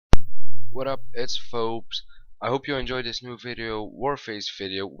What up, it's Phobes. I hope you enjoyed this new video, Warface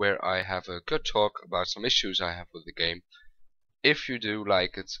video, where I have a good talk about some issues I have with the game. If you do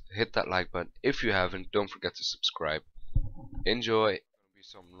like it, hit that like button. If you haven't, don't forget to subscribe. Enjoy. Gonna be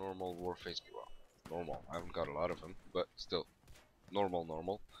some normal Warface, well, normal. I haven't got a lot of them, but still,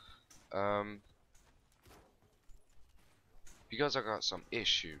 normal. Because I got some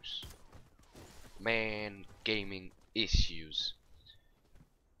issues. Man, gaming issues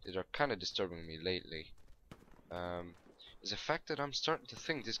that are kind of disturbing me lately. Is the fact that I'm starting to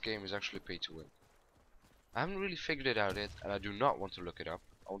think this game is actually pay to win. I haven't really figured it out yet, and I do not want to look it up.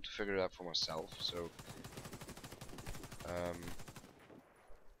 I want to figure it out for myself. So,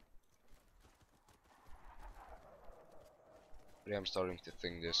 really I'm starting to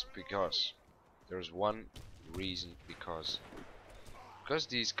think this because there's one reason. Because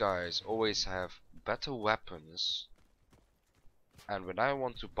these guys always have better weapons, and when I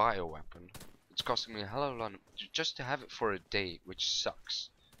want to buy a weapon, it's costing me a hell of a lot just to have it for a day, which sucks.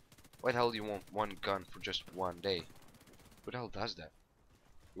 Why the hell do you want one gun for just one day? Who the hell does that?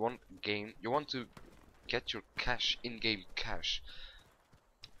 You want to get your cash, in-game cash,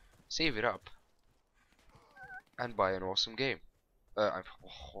 save it up, and buy an awesome game. What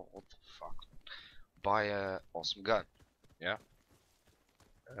the fuck? Buy a awesome gun. Yeah.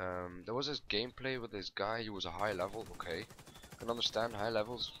 There was this gameplay with this guy. He was a high level. Okay, I can understand high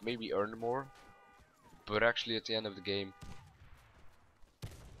levels maybe earn more, but actually at the end of the game,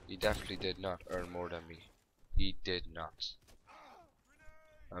 he definitely did not earn more than me. He did not.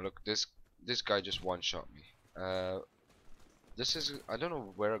 Now look, this guy just one-shot me. This is, I don't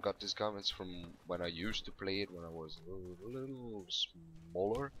know where I got this gun. It's from when I used to play it when I was a little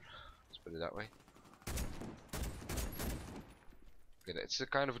smaller. Let's put it that way. Okay, it's a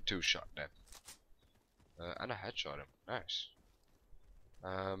kind of a two-shot then. And I headshot him. Nice.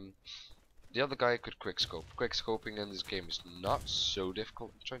 The other guy could quickscope. Quickscoping in this game is not so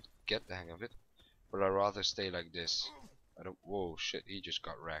difficult. I'm trying to get the hang of it, but I'd rather stay like this. I don't. Whoa, shit! He just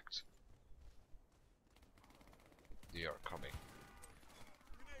got wrecked. They are coming.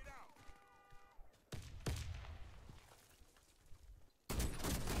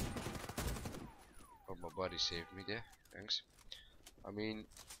 Oh, my buddy saved me there. Thanks. I mean,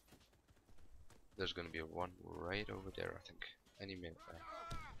 there's gonna be a one right over there, I think. Any minute now.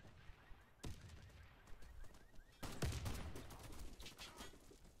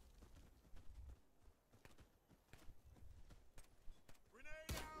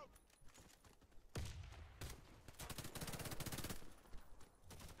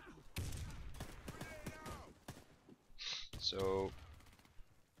 So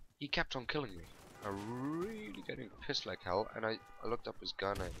he kept on killing me. I'm really getting pissed like hell, and I looked up his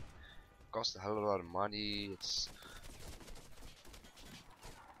gun and it cost a hell of a lot of money. It's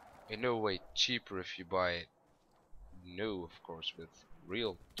in no way cheaper if you buy it new, of course, with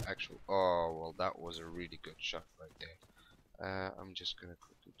real actual. Oh well, that was a really good shot right there. I'm just gonna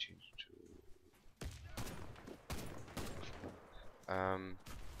quickly change to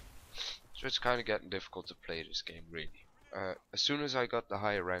so it's kind of getting difficult to play this game, really. As soon as I got the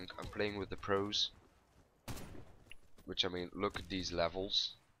higher rank, I'm playing with the pros. Which, I mean, look at these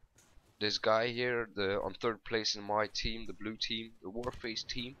levels. This guy here, on third place in my team, the blue team, the Warface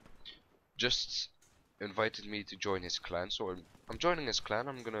team, just invited me to join his clan. So I'm joining his clan.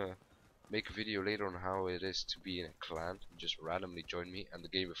 I'm gonna make a video later on how it is to be in a clan. He just randomly joined me. And the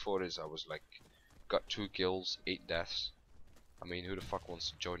game before this, I was like, got 2 kills, 8 deaths. I mean, who the fuck wants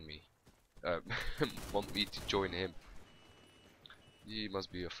to join me? Want me to join him? He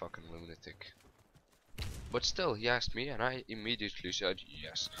must be a fucking lunatic. But still, he asked me, and I immediately said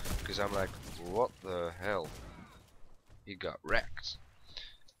yes, because I'm like, what the hell? He got wrecked,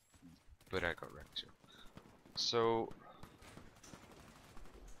 but I got wrecked too. So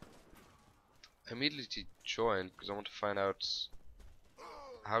I immediately joined because I want to find out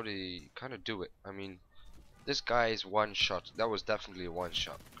how they kind of do it. I mean, this guy is one shot. That was definitely a one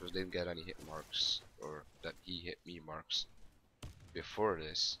shot because they didn't get any hit marks, or that he hit me marks before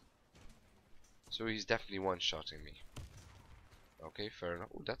this. So he's definitely one-shotting me. Okay, fair enough.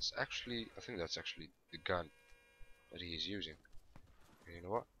 Oh, that's actually, I think that's actually the gun that he is using. Okay, you know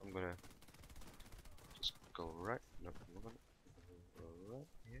what? I'm gonna just go right. No, I'm gonna go right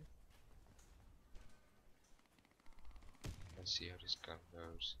here. Let's see how this gun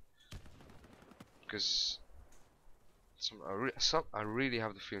goes. Because I really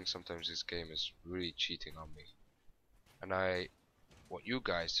have the feeling sometimes this game is really cheating on me. And I want you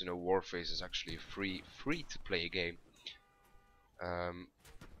guys to know Warface is actually a free to play game.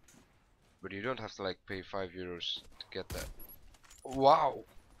 But you don't have to like pay €5 to get that. Wow!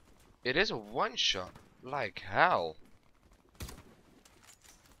 It is a one shot, like hell.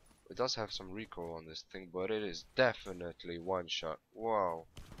 It does have some recoil on this thing, but it is definitely one shot. Wow.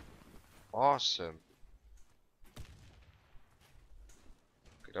 Awesome.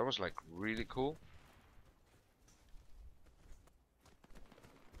 Okay, that was like really cool.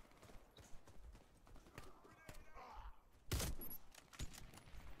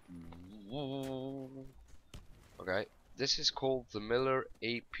 Okay, this is called the Miller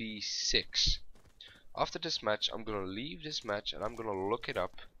AP6. After this match, I'm gonna leave this match and I'm gonna look it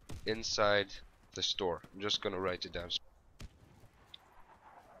up inside the store. I'm just gonna write it down.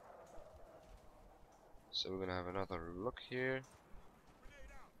 So we're gonna have another look here.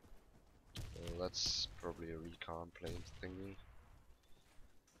 That's probably a recon plane thingy.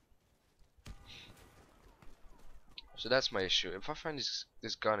 So that's my issue. If I find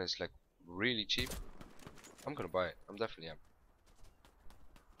this gun is like really cheap, I'm gonna buy it. I'm definitely am.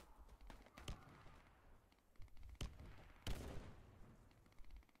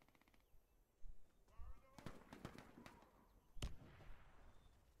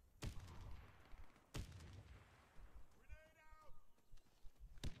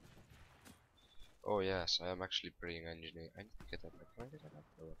 Oh yes, I am actually playing engineer. I need to get that back. Can I get that back?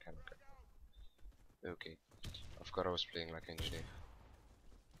 No, I can't. Okay. I forgot I was playing like engineer.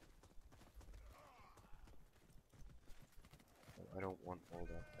 I don't want all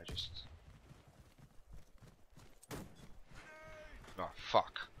that. I just. Oh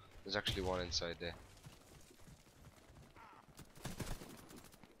fuck! There's actually one inside there.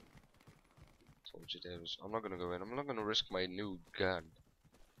 Told you there was. I'm not gonna go in. I'm not gonna risk my new gun.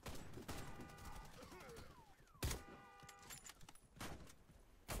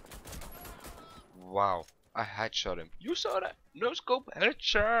 Wow! I headshot him. You saw that? No scope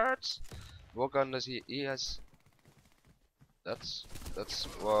headshots. What gun does he? He has. That's.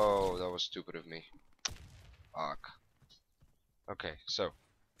 Whoa! That was stupid of me. Fuck. Okay, so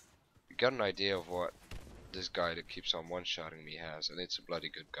you got an idea of what this guy that keeps on one-shotting me has, and it's a bloody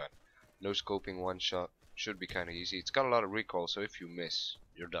good gun. No scoping one shot should be kind of easy. It's got a lot of recoil, so if you miss,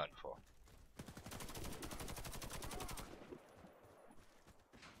 you're done for.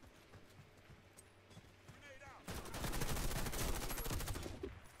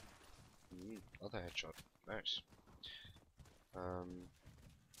 Another headshot. Nice.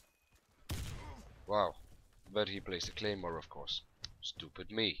 Wow. But he plays the claymore, of course.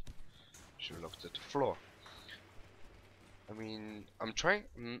 Stupid me. Should have looked at the floor. I mean, I'm trying.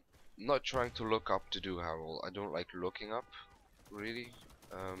 Not trying to look up to do Harold. I don't like looking up, really.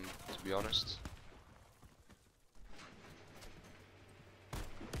 To be honest.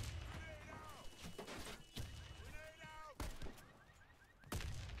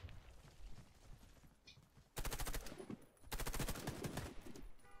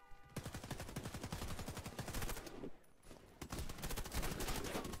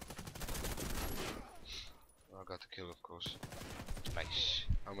 I got the kill, of course. Nice.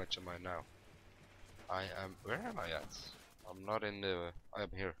 How much am I now? I am. Where am I at? I'm not in the. I am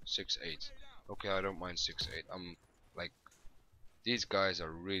here. 6-8. Okay, I don't mind 6-8. I'm like. These guys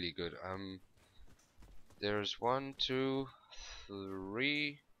are really good. There's 1, 2,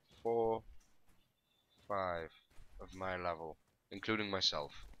 3, 4, 5 of my level, including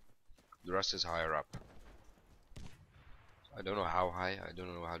myself. The rest is higher up. I don't know how high. I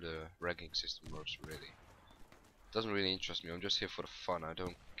don't know how the ranking system works really. Doesn't really interest me. I'm just here for the fun. I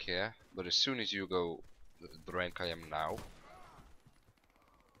don't care. But as soon as you go the rank I am now,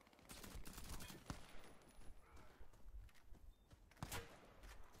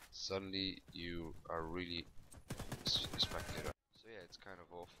 suddenly you are really respected. So yeah, it's kind of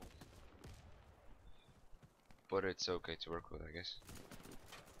awful, but it's okay to work with, I guess.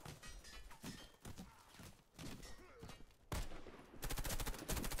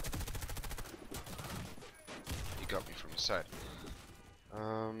 He got me from the side.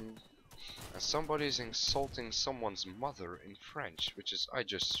 And somebody is insulting someone's mother in French, which is I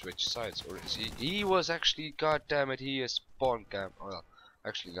just switched sides, or is he? He was actually, god damn it, he is spawn camp. Well,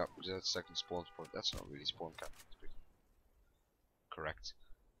 actually, that was that second spawn point. That's not really spawn camp. Correct.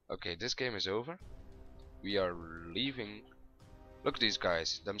 Okay, this game is over. We are leaving. Look at these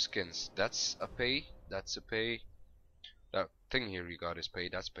guys, them skins. That's a pay. That's a pay. That thing here you got is pay.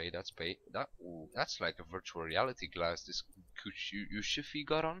 That's pay. That's pay. That's like a virtual reality glass. This Yushifi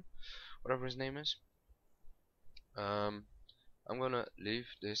got on, whatever his name is. I'm gonna leave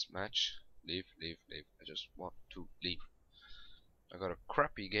this match. Leave. I just want to leave. I got a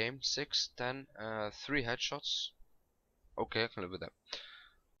crappy game. 6, 10, 3 headshots. Okay, I can live with that.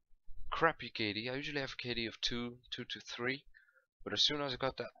 Crappy KD. I usually have a KD of 2 to 3. But as soon as I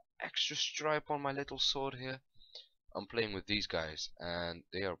got that extra stripe on my little sword here. I'm playing with these guys, and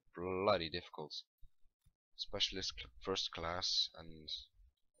they are bloody difficult. Specialist first class, and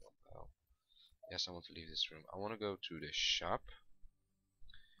well, yes, I want to leave this room. I want to go to the shop.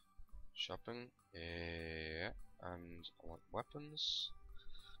 Shopping, yeah, and I want weapons.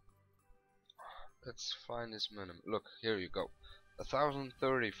 Let's find this minimum. Look, here you go.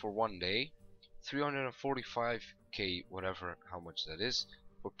 1,030 for 1 day, 345k, whatever, how much that is,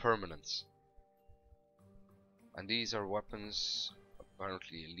 for permanence. And these are weapons,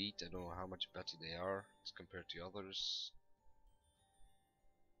 apparently elite. I don't know how much better they are as compared to others.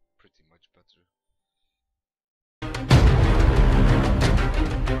 Pretty much better.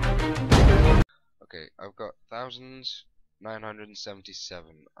 Okay, I've got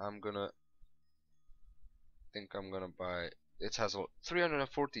 1,977. I'm gonna buy. It has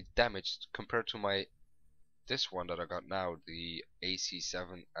 340 damage compared to my this one that I got now, the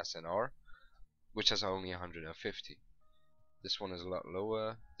AC7 SNR, which has only 150. This one is a lot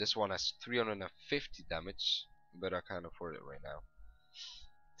lower. This one has 350 damage, but I can't afford it right now.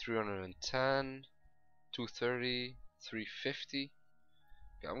 310, 230, 350.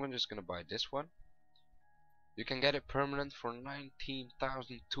 Okay, I'm just gonna buy this one. You can get it permanent for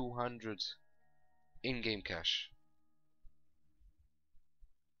 19,200 in-game cash.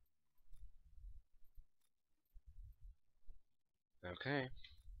 Okay,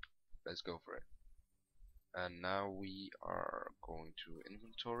 let's go for it. And now we are going to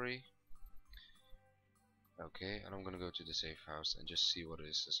inventory. Okay, and I'm gonna go to the safe house and just see what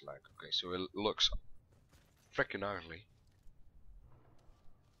this is like. Okay, so it looks freaking ugly.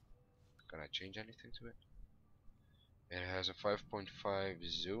 Can I change anything to it? It has a 5.5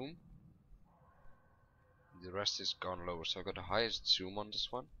 zoom. The rest is gone lower, so I got the highest zoom on this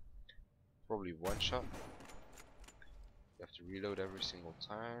one. Probably one shot. You have to reload every single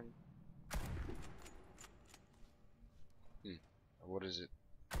time. What is it?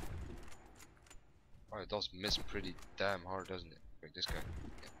 Oh, it does miss pretty damn hard, doesn't it? Like this guy.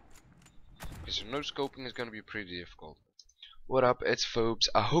 Yeah. Okay, so no scoping is gonna be pretty difficult. What up, it's Phobes.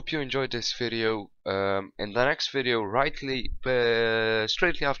 I hope you enjoyed this video. In the next video,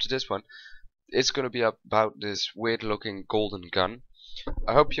 straightly after this one, it's gonna be about this weird looking golden gun.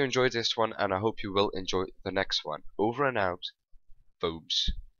 I hope you enjoyed this one, and I hope you will enjoy the next one. Over and out, Phobes.